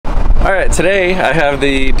Alright, today I have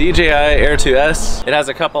the DJI Air 2S. It has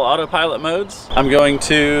a couple autopilot modes. I'm going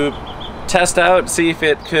to test out, see if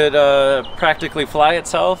it could practically fly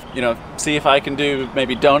itself. You know, see if I can do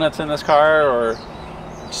maybe donuts in this car or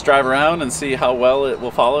just drive around and see how well it will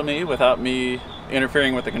follow me without me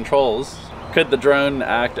interfering with the controls. Could the drone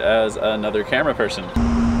act as another camera person?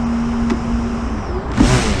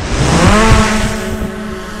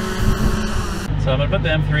 So I'm gonna put the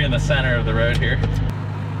M3 in the center of the road here.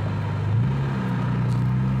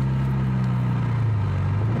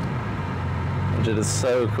 It is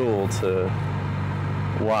so cool to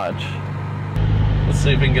watch. Let's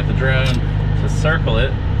see if we can get the drone to circle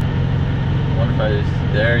it. I wonder if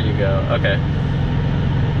there you go. Okay.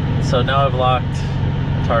 So now I've locked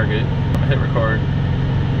target. I'm gonna hit record.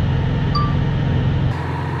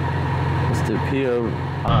 Let's do POI.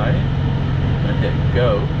 I'm gonna hit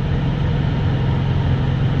go.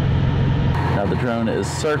 Now the drone is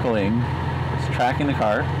circling. It's tracking the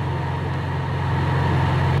car.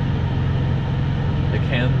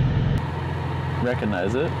 Can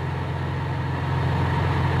recognize it.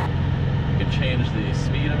 You can change the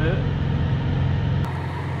speed of it.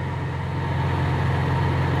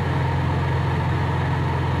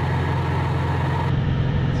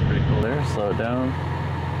 It's pretty cool there. Slow it down.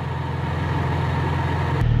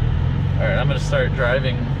 Alright, I'm going to start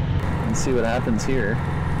driving and see what happens here.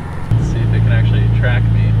 See if it can actually track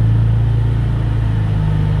me.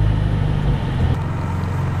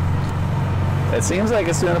 It seems like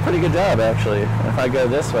it's doing a pretty good job, actually. If I go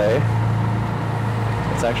this way,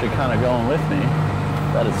 it's actually kind of going with me.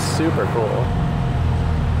 That is super cool.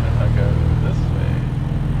 If I go this way,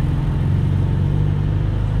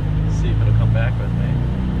 see if it'll come back with me.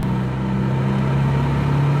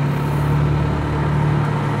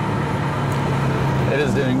 It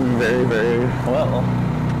is doing very, very well.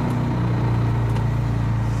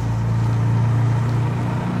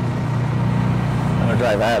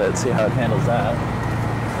 Drive at it, see how it handles that.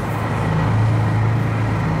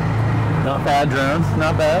 Not bad, drone,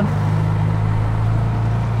 not bad.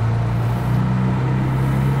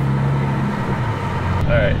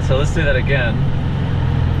 Alright, so let's do that again.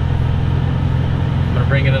 I'm gonna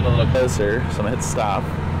bring it in a little closer, so I'm gonna hit stop.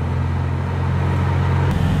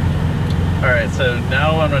 Alright, so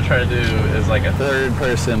now what I'm gonna try to do is like a third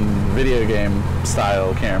person video game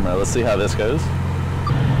style camera. Let's see how this goes.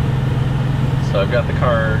 So I've got the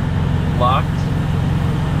car locked.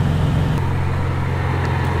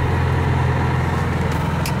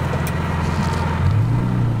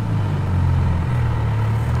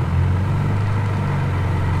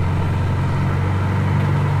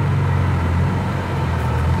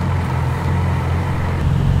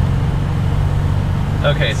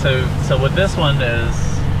 Okay, so what this one is,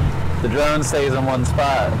 the drone stays in one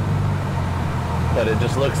spot, but it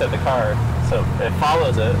just looks at the car, so it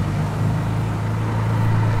follows it.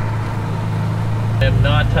 I am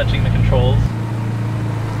not touching the controls.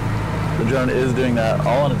 The drone is doing that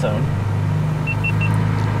all on its own.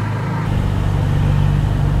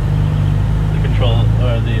 The control,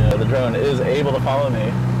 or the drone is able to follow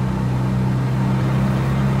me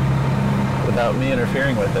without me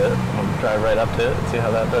interfering with it. I'm gonna drive right up to it and see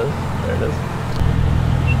how that does. There it is.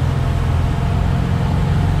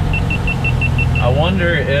 I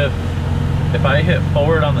wonder if I hit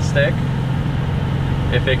forward on the stick,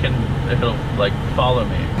 if it'll like follow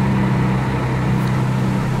me.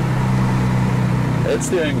 It's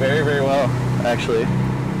doing very, very well, actually.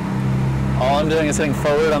 All I'm doing is hitting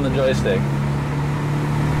forward on the joystick.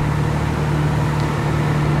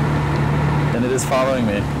 And it is following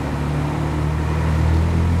me.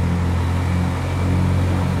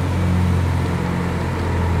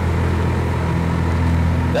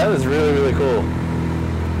 That is really, really cool.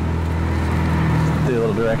 Do a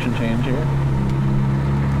little direction change here.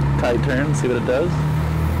 Tight turn, see what it does.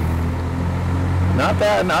 Not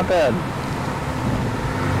bad, not bad.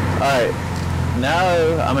 Alright, now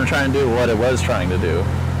I'm going to try and do what it was trying to do.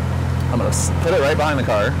 I'm going to put it right behind the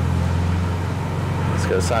car. Let's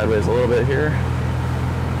go sideways a little bit here.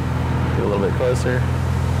 Get a little bit closer.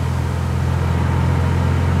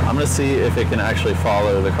 I'm going to see if it can actually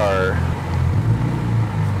follow the car.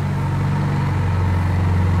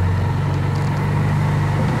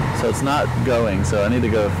 So it's not going, so I need to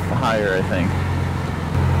go higher, I think.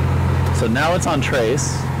 So now it's on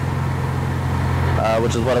trace,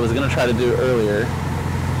 which is what I was going to try to do earlier.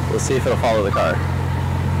 Let's see if it'll follow the car.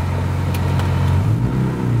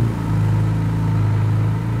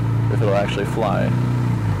 If it'll actually fly.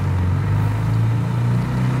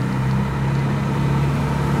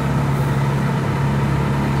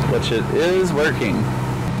 which it is working.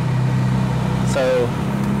 So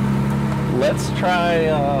let's try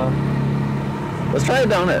a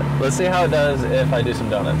donut. Let's see how it does if I do some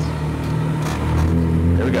donuts.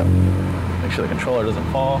 Here we go. Make sure the controller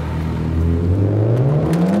doesn't fall.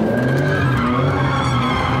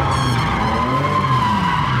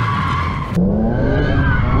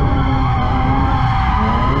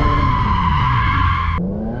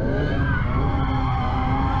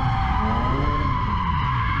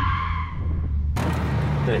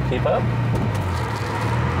 Did it keep up?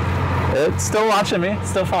 It's still watching me, it's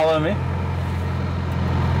still following me.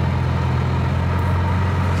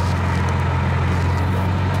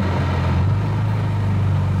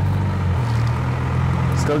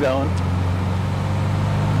 Still going.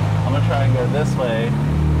 I'm gonna try and go this way,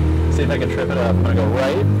 see if I can trip it up. I'm gonna go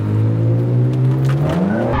right.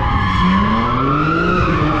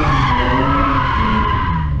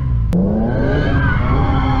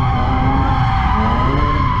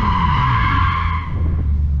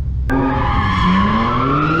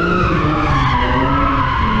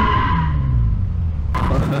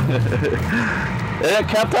 It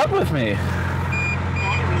kept up with me.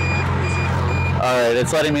 Alright,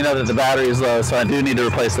 it's letting me know that the battery is low, so I do need to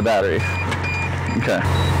replace the battery. Okay.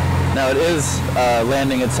 Now it is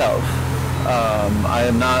landing itself. I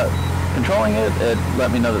am not controlling it. It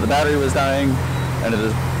let me know that the battery was dying, and it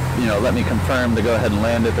is, you know, let me confirm to go ahead and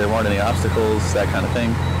land it. There weren't any obstacles, that kind of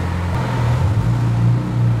thing.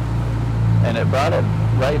 And it brought it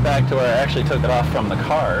right back to where I actually took it off from the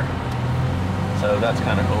car. So that's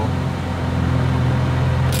kind of cool.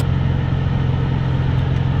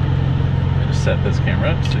 I just set this camera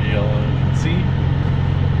up so y'all can see.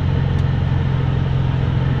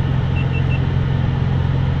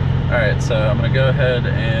 Alright, so I'm going to go ahead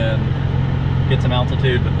and get some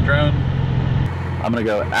altitude with the drone. I'm going to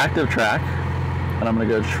go active track, and I'm going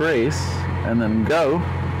to go trace, and then go.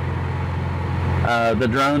 The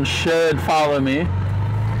drone should follow me.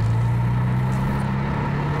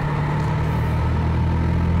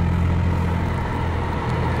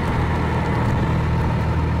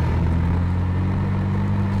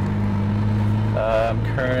 I'm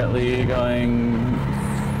currently going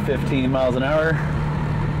 15 miles an hour.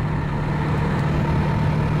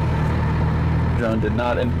 Drone did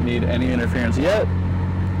not need any interference yet.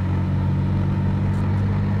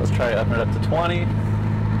 Let's try upping it up to 20.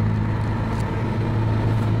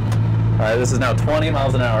 Alright, this is now 20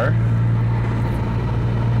 miles an hour.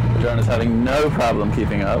 The drone is having no problem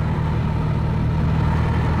keeping up.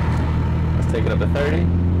 Let's take it up to 30.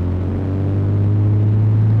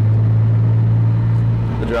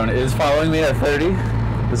 The drone is following me at 30.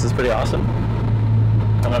 This is pretty awesome.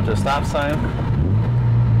 Coming up to a stop sign.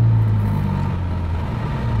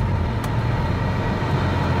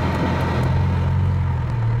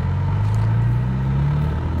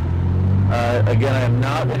 Again, I am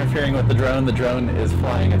not interfering with the drone. The drone is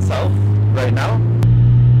flying itself right now.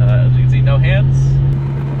 As you can see, no hands.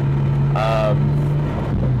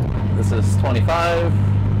 This is 25.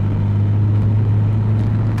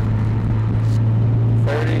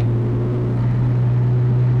 30.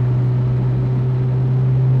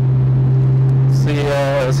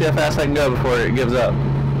 See how fast I can go before it gives up.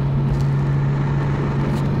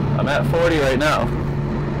 I'm at 40 right now.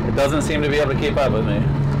 It doesn't seem to be able to keep up with me,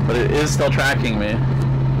 but it is still tracking me.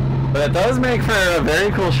 But it does make for a very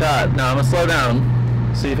cool shot. Now I'm gonna slow down,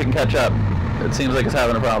 see if it can catch up. It seems like it's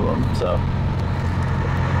having a problem, so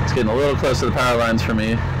it's getting a little close to the power lines for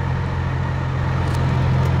me.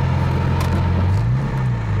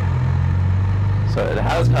 So it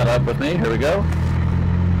has caught up with me. Here we go.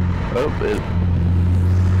 Oh,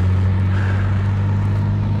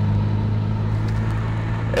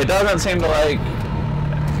 it doesn't seem to like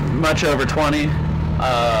much over 20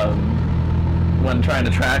 when trying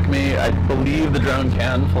to track me. I believe the drone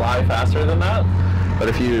can fly faster than that, but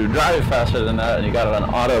if you drive faster than that and you got it on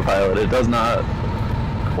autopilot, it does not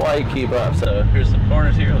quite keep up. So here's some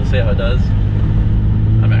corners here. Let's see how it does.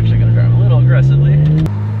 I'm actually going to drive a little aggressively.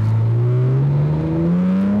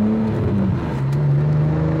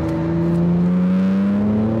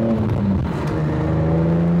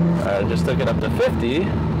 Just took it up to 50.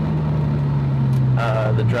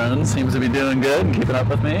 The drone seems to be doing good and keeping up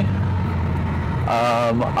with me.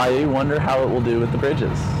 I wonder how it will do with the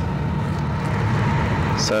bridges.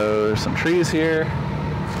 So there's some trees here.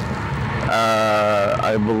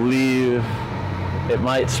 I believe it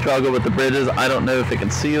might struggle with the bridges. I don't know if it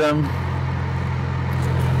can see them.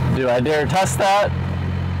 Do I dare test that?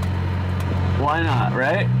 Why not,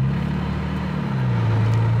 right?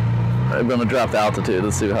 I'm going to drop the altitude.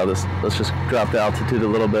 Let's see how this, let's just drop the altitude a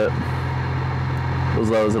little bit. As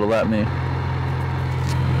low as it'll let me.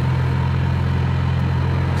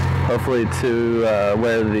 hopefully to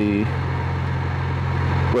where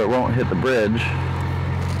it won't hit the bridge.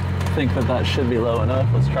 I think that should be low enough.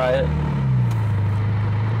 Let's try it.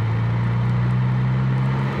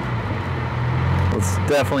 It's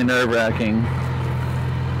definitely nerve-wracking.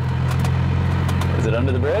 Is it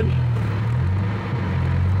under the bridge?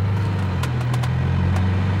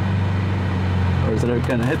 Or is it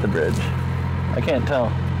gonna hit the bridge? I can't tell.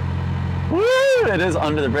 Woo! It is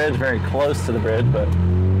under the bridge, very close to the bridge, but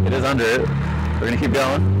it is under it. We're gonna keep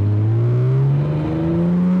going.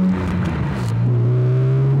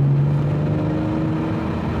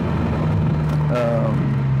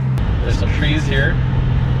 There's some trees here.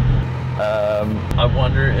 I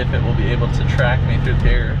wonder if it will be able to track me through the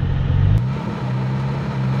air.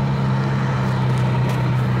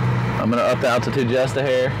 I'm gonna up the altitude just a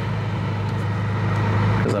hair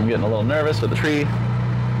because I'm getting a little nervous with the tree.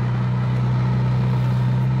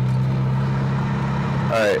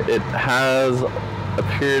 Alright, it has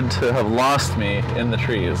appeared to have lost me in the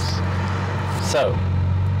trees. So,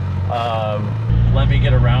 let me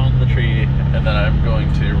get around the tree and then I'm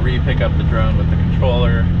going to re-pick up the drone with the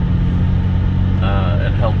controller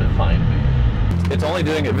and help it find me. It's only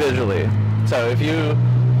doing it visually. So if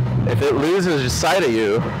it loses sight of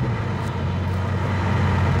you,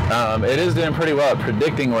 it is doing pretty well at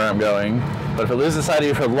predicting where I'm going, but if it loses sight of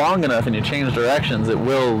you for long enough and you change directions, it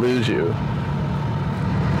will lose you.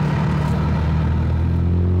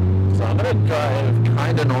 So I'm gonna drive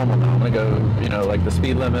kind of normal now. I'm gonna go, like the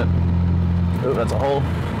speed limit. Oh, that's a hole.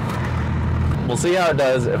 We'll see how it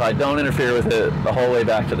does if I don't interfere with it the whole way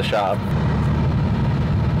back to the shop.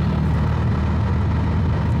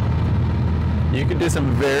 You can do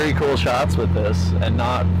some very cool shots with this and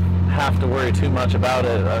not have to worry too much about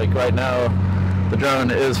it. Like right now, the drone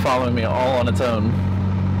is following me all on its own.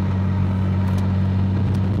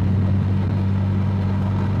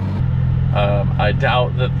 I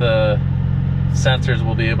doubt that the sensors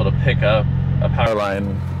will be able to pick up a power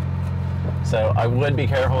line, so I would be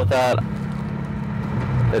careful with that.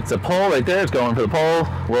 It's a pole right there, it's going for the pole.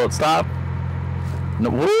 Will it stop? No,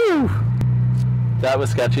 woo! That was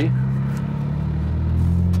sketchy.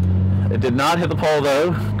 It did not hit the pole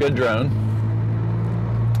though. Good drone.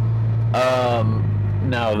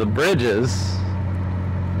 Now the bridges,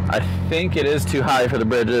 I think it is too high for the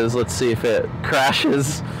bridges. Let's see if it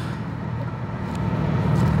crashes.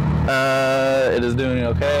 It is doing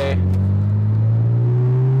okay.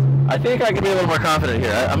 I think I can be a little more confident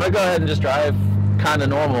here. I'm gonna go ahead and just drive kind of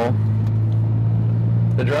normal.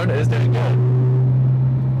 The drone is doing good.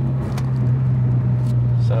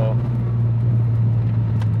 So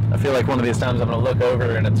I feel like one of these times I'm gonna look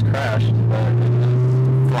over and it's crashed, but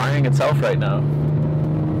it's flying itself right now.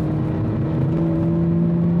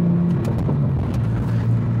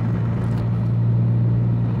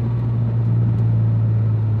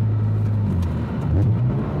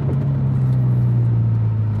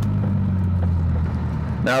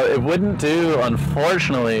 Now it wouldn't do,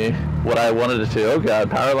 unfortunately, what I wanted it to. Oh God,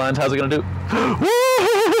 power lines, how's it gonna do?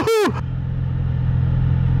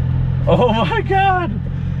 Oh my God!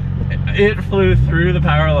 It flew through the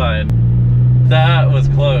power line. That was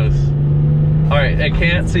close. All right, it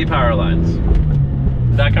can't see power lines.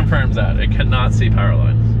 That confirms that. It cannot see power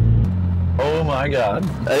lines. Oh my God.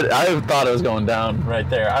 I thought it was going down right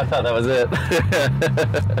there. I thought that was it.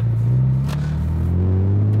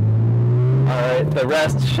 All right, the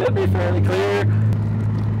rest should be fairly clear.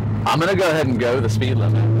 I'm gonna go ahead and go the speed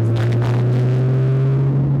limit.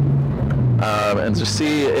 And just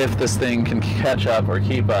see if this thing can catch up or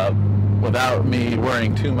keep up without me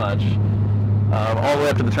worrying too much all the way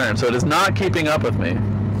up to the turn. So it is not keeping up with me.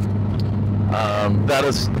 That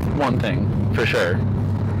is one thing for sure.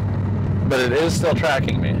 But it is still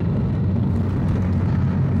tracking me.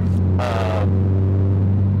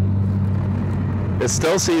 It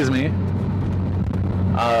still sees me.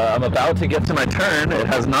 I'm about to get to my turn. It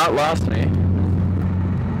has not lost me.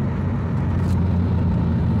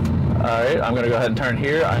 Alright, I'm going to go ahead and turn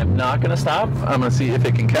here. I am not going to stop. I'm going to see if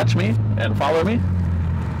it can catch me and follow me.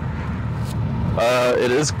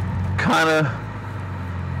 It is kind of...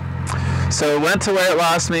 So it went to where it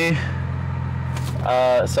lost me.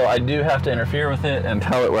 So I do have to interfere with it and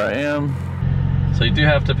tell it where I am. So you do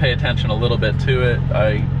have to pay attention a little bit to it.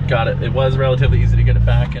 I got it. It was relatively easy to get it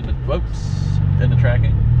back into, into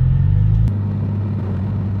tracking.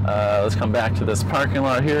 Let's come back to this parking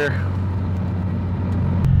lot here.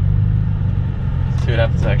 See what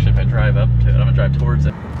happens actually if I drive up to it. I'm gonna drive towards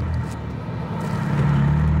it.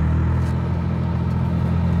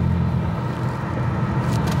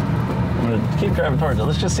 I'm gonna keep driving towards it.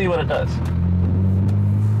 Let's just see what it does.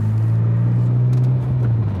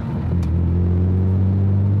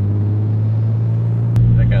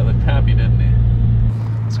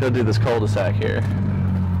 go do this cul-de-sac here.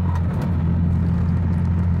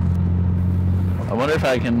 I wonder if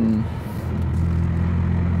I can...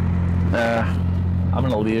 I'm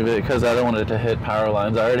gonna leave it because I don't want it to hit power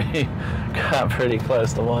lines. I already got pretty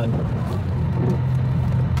close to one.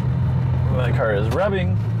 My car is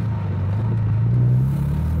revving.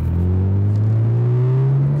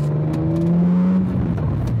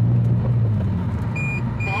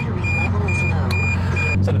 Battery level is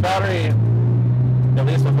low. So the battery, at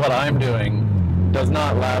least with what I'm doing, does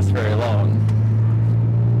not last very long.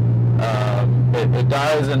 It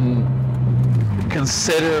dies in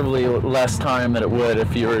considerably less time than it would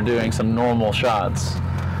if you were doing some normal shots.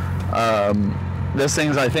 This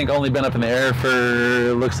thing's, I think, only been up in the air for,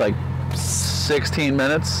 it looks like 16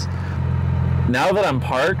 minutes. Now that I'm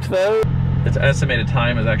parked though, Its estimated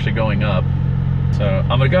time is actually going up. So I'm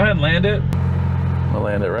gonna go ahead and land it. I'm gonna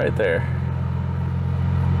land it right there.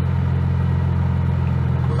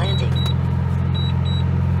 Landing.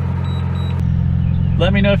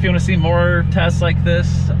 Let me know if you want to see more tests like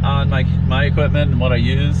this on my equipment and what I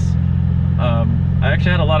use. I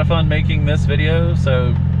actually had a lot of fun making this video,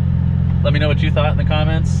 so let me know what you thought in the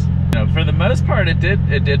comments. You know, for the most part, it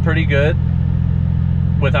did pretty good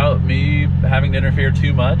without me having to interfere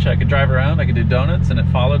too much. I could drive around, I could do donuts, and it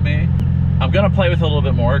followed me. I'm gonna play with it a little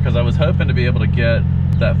bit more because I was hoping to be able to get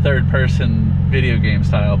that third-person video game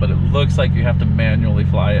style, but it looks like you have to manually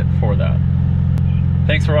fly it for that.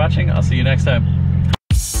 Thanks for watching. I'll see you next time.